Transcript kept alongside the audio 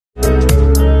Yan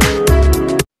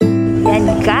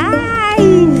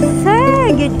guys!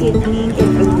 Good evening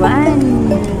everyone!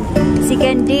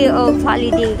 Second day of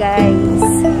holiday guys.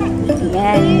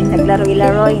 Yan,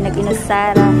 naglaro-laroy,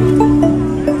 nag-inusara.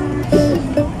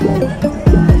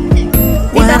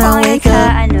 Dito ako ngayon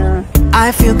sa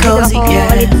I feel cozy,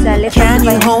 yeah. Can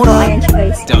you hold up?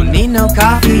 Don't need no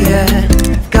coffee yet.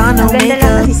 Got no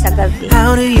makeup.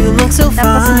 How do you look so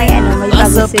fine?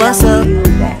 Bless up, bless up.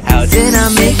 How did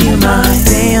I make you mine?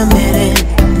 Stay a minute,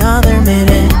 another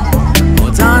minute.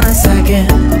 Hold on a second,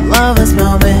 love this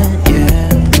moment, yeah.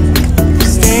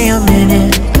 Stay a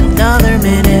minute, another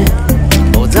minute.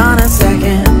 Hold on a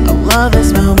second, I love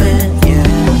this moment, yeah.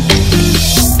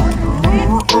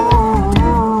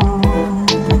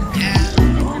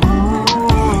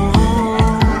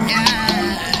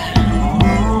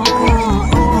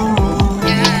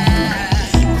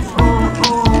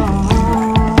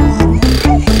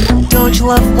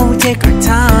 Love when we take our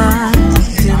time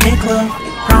to make love.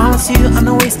 Promise you I'm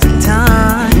not wasting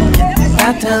time.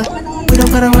 Bathtub, we don't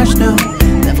gotta rush, no.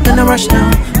 Never gonna rush, no.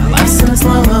 Life's in a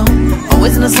slow-mo,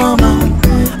 always in a slow-mo.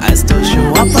 I still show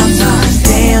up on time.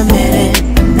 Stay a minute,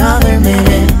 another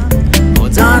minute.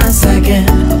 Hold on a second,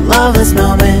 I love this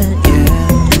moment, yeah.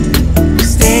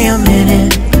 Stay a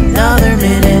minute, another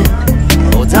minute.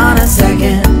 Hold on a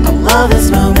second, I love this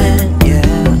moment, yeah.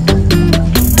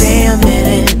 Stay a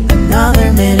minute,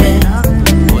 another minute.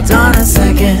 Hold on a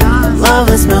second, love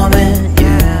this moment,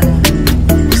 yeah.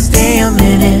 Stay a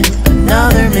minute,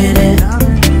 another minute.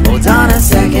 Hold on a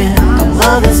second, I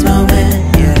love this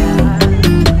moment, yeah.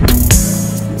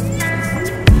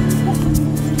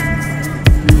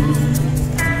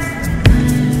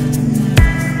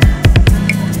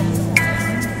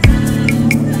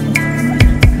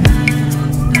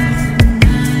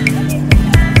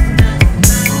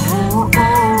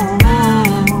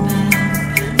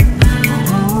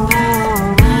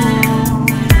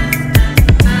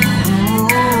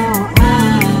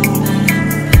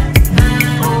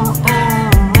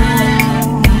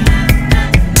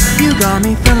 Got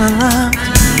me feeling loved,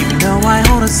 even though I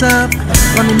hold us up.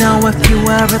 Let me know if you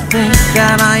ever think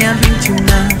that I am being too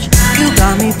much. You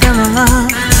got me feeling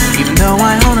loved, even though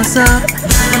I hold us up.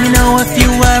 Let me know if you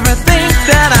ever think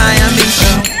that I am being so.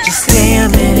 Just stay a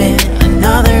minute,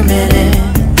 another minute.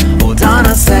 Hold on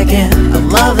a second, I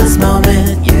love this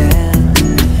moment, yeah.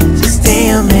 Just stay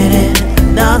a minute,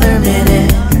 another minute.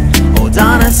 Hold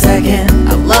on a second,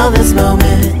 I love this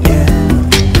moment, yeah.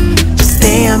 Just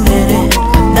stay a minute,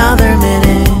 another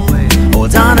minute.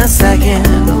 Hold on a second,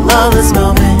 I love this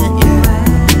moment, yeah.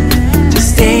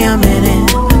 Just stay a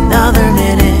minute, another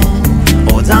minute.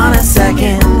 Hold on a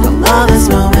second, I love this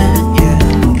moment, yeah.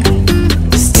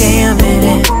 Just stay a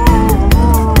minute.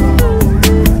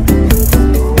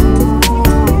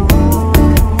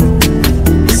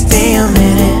 Stay a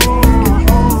minute.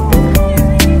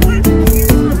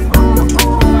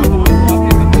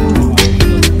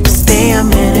 Stay a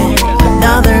minute,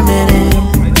 another minute.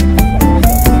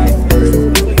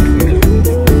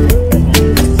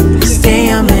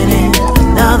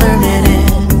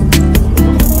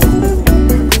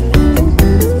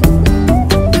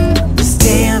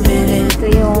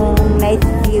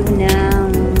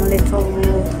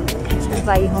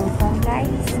 Hong Kong guys.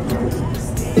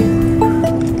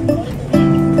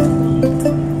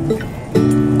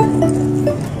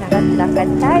 Lakad-lakad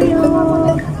tayo.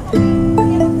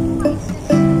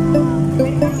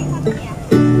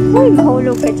 Uy,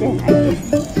 mahulog ka dyan.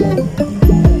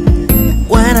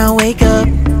 When I wake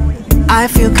up, I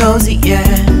feel cozy, yeah.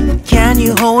 Can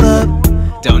you hold up?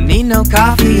 Don't need no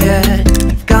coffee yet.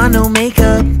 Got no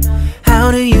makeup.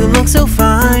 How do you look so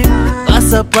fine?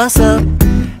 Bless up, bless up.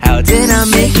 How did I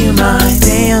make you mine?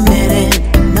 Stay a minute,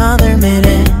 another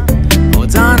minute.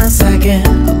 Hold on a second,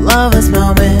 I love this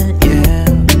moment, yeah.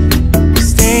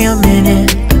 Stay a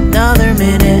minute, another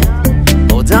minute.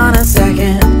 Hold on a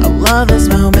second, I love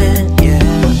this moment, yeah.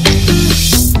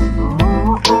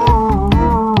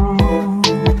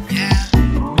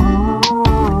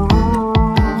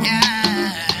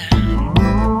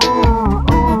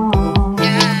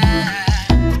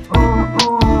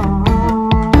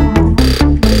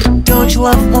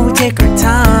 Love when we take our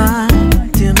time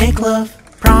to make love.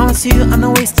 Promise you I'm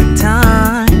not wasting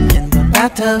time in the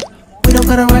bathtub. We don't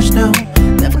gotta rush, no.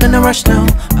 Never gonna rush, no.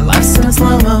 Our life's in a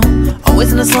slow-mo,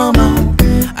 always in a slow-mo.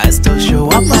 I still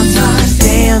show up on time.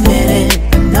 Stay a minute,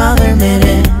 another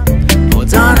minute.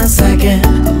 Hold on a second,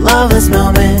 I love this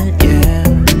moment, yeah.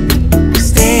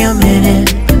 Stay a minute,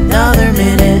 another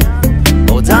minute.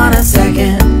 Hold on a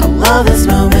second, I love this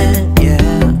moment, yeah.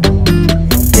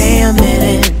 Stay a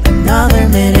minute, another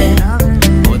minute.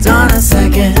 Hold on a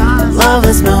second, I love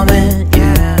this moment,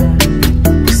 yeah.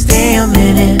 Stay a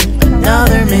minute,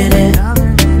 another minute.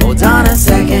 Hold on a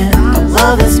second, I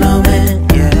love this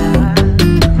moment, yeah.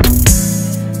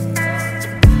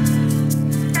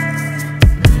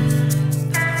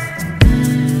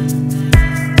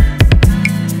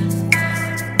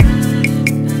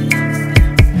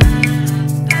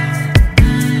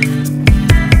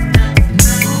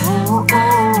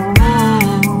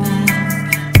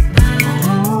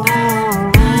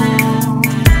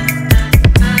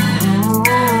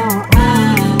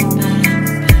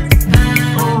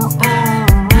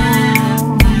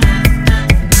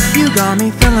 Got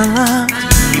me feeling loved,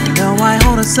 even though I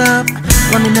hold us up.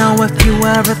 Let me know if you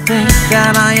ever think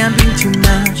that I am being too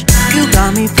much. You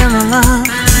got me feeling loved,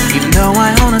 even though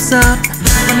I hold us up.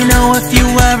 Let me know if you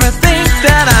ever think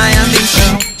that I am being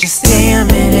so. Just stay a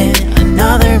minute,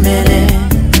 another minute.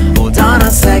 Hold on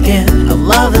a second, I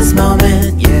love this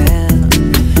moment, yeah.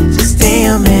 Just stay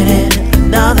a minute,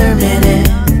 another minute.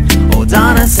 Hold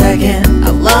on a second, I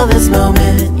love this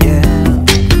moment, yeah.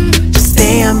 Just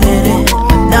stay a minute,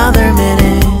 another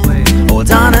minute.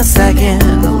 Hold on a second,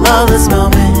 I love this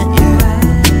moment,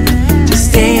 yeah. Just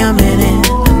stay a minute,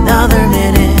 another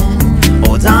minute.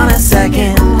 Hold on a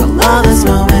second, I love this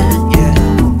moment, yeah.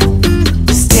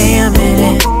 Just stay a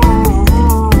minute.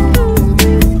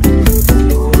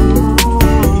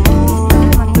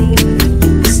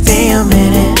 Stay a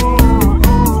minute.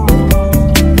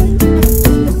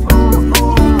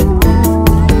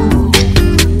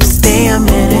 Stay a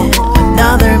minute,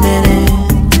 another minute.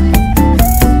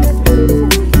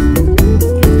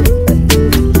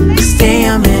 Stay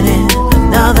a minute,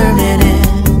 another minute.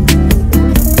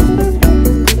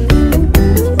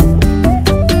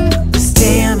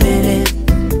 Stay a minute.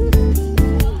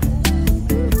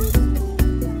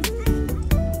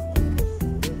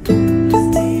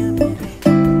 Stay a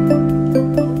minute.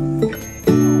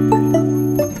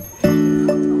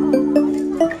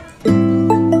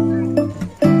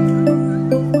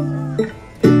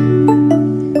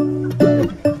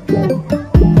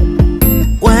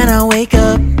 When I wake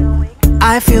up,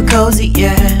 I feel cozy,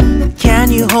 yeah.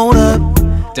 Can you hold up?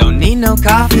 Don't need no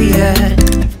coffee yet.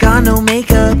 I've got no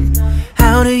makeup.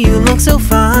 How do you look so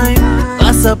fine?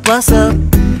 Bust up, bust up.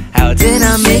 How did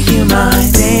I make you mine?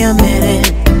 Stay a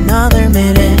minute, another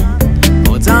minute.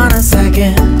 Hold on a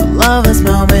second, I love this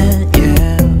moment,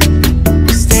 yeah.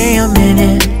 Stay a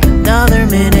minute, another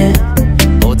minute.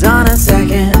 Hold on a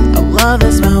second, I love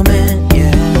this moment,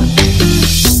 yeah.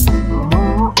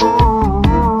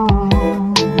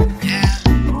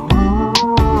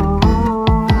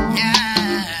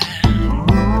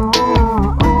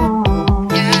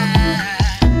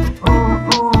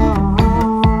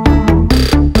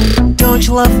 Don't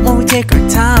you love when we take our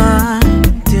time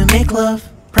to make love?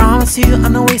 Promise you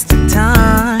I'm not wasting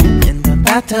time in the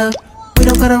bathtub. We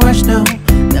don't gotta rush, no.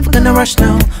 Never gonna rush,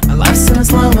 no. My life's in a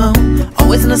slow-mo,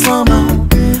 always in a slow-mo.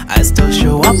 I still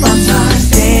show up on time.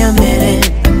 Stay a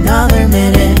minute, another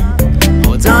minute.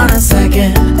 Hold on a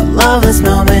second, I love this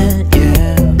moment,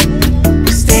 yeah.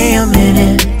 Stay a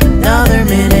minute, another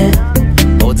minute.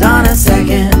 Hold on a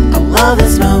second, I love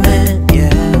this moment,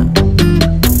 yeah.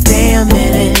 Stay a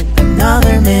minute,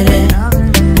 another minute.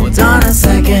 Hold on a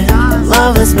second, I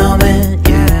love this moment,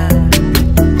 yeah.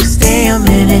 Stay a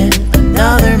minute,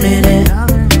 another minute.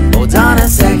 Hold on a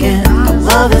second, I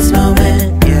love this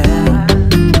moment, yeah.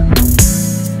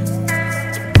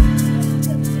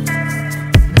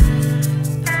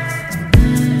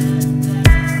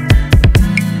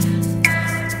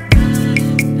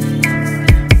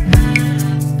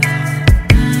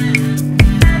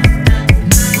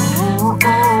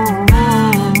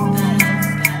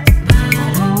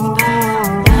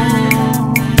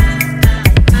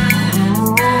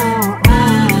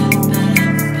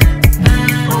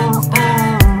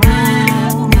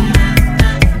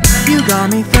 Got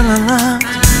me feeling loved,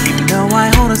 even though I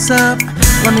hold us up.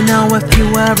 Let me know if you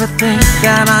ever think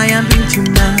that I am being too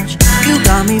much. You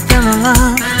got me feeling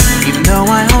loved, even though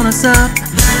I hold us up.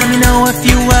 Let me know if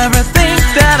you ever think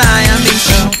that I am being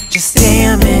so. Just stay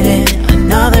a minute,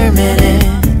 another minute.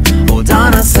 Hold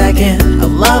on a second, I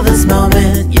love this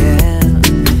moment, yeah.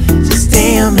 Just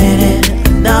stay a minute,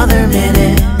 another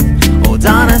minute. Hold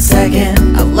on a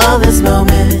second, I love this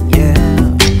moment, yeah.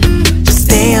 Just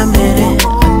stay a minute,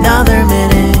 another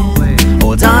minute.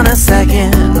 Hold on a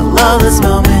second, I love this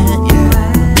moment,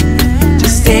 yeah.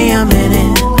 Just stay a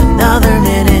minute, another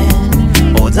minute.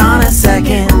 Hold on a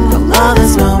second, I love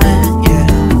this moment, yeah.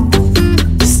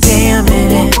 Just stay a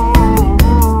minute.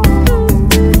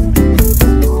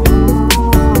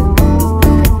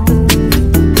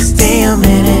 Stay a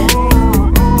minute.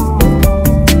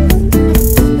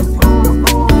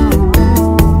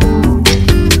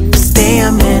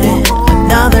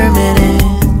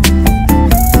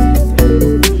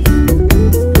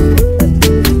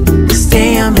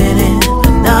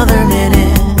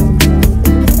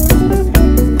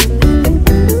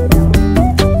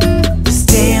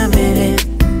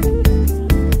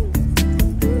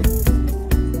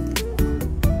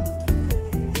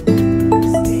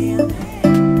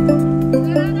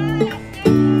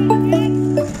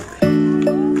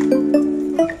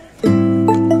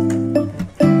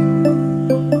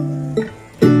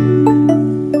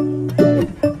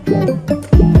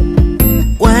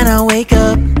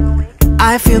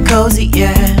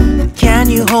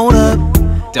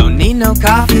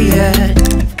 coffee yet.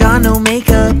 You've got no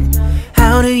makeup.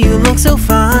 How do you look so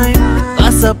fine?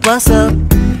 Bust up,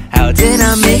 how did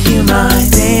I make you mine?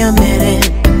 Stay a minute,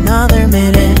 another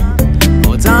minute.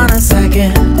 Hold on a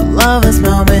second, I love this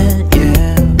moment,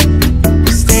 yeah.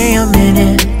 Stay a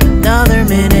minute, another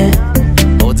minute.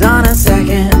 Hold on a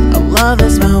second, I love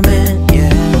this moment, yeah.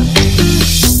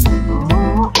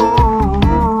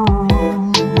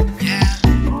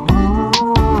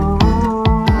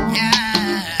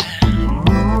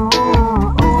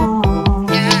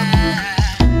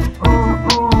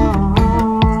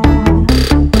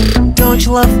 Don't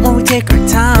you love when we take our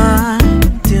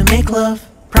time to make love?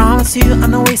 Promise you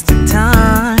I'm not wasting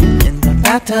time in the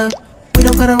bathtub. We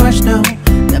don't gotta rush, no,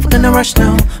 never gonna rush,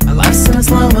 no. My life's in a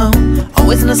slow-mo,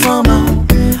 always in a slow-mo.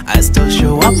 I still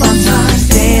show up on time.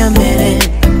 Stay a minute,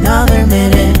 another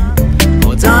minute.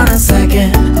 Hold on a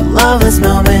second, I love this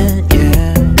moment,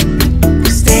 yeah.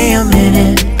 Stay a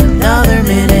minute, another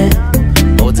minute.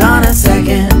 Hold on a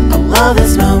second, I love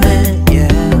this moment, yeah.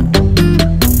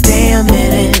 Stay a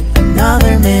minute,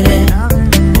 another minute.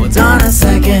 Hold on a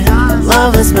second, I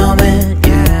love this moment,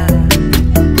 yeah.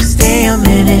 Stay a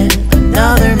minute,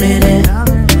 another minute.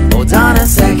 Hold on a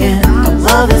second, I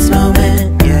love this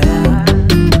moment, yeah.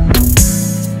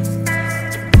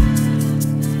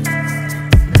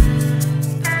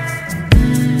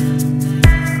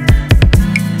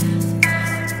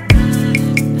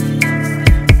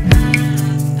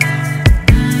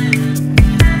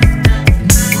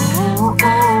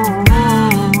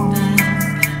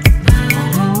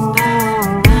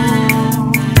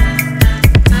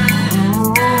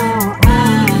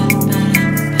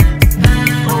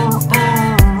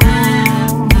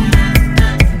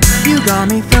 Got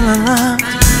me feeling loved,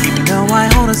 even though I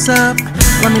hold us up.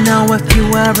 Let me know if you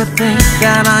ever think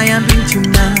that I am being too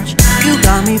much. You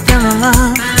got me feeling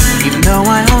loved, even though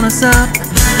I hold us up.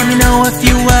 Let me know if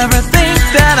you ever think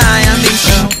that I am being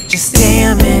so. Just stay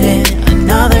a minute,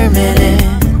 another minute.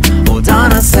 Hold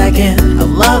on a second, I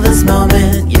love this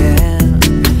moment, yeah.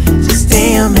 Just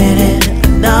stay a minute,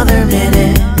 another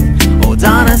minute. Hold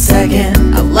on a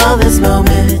second, I love this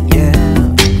moment.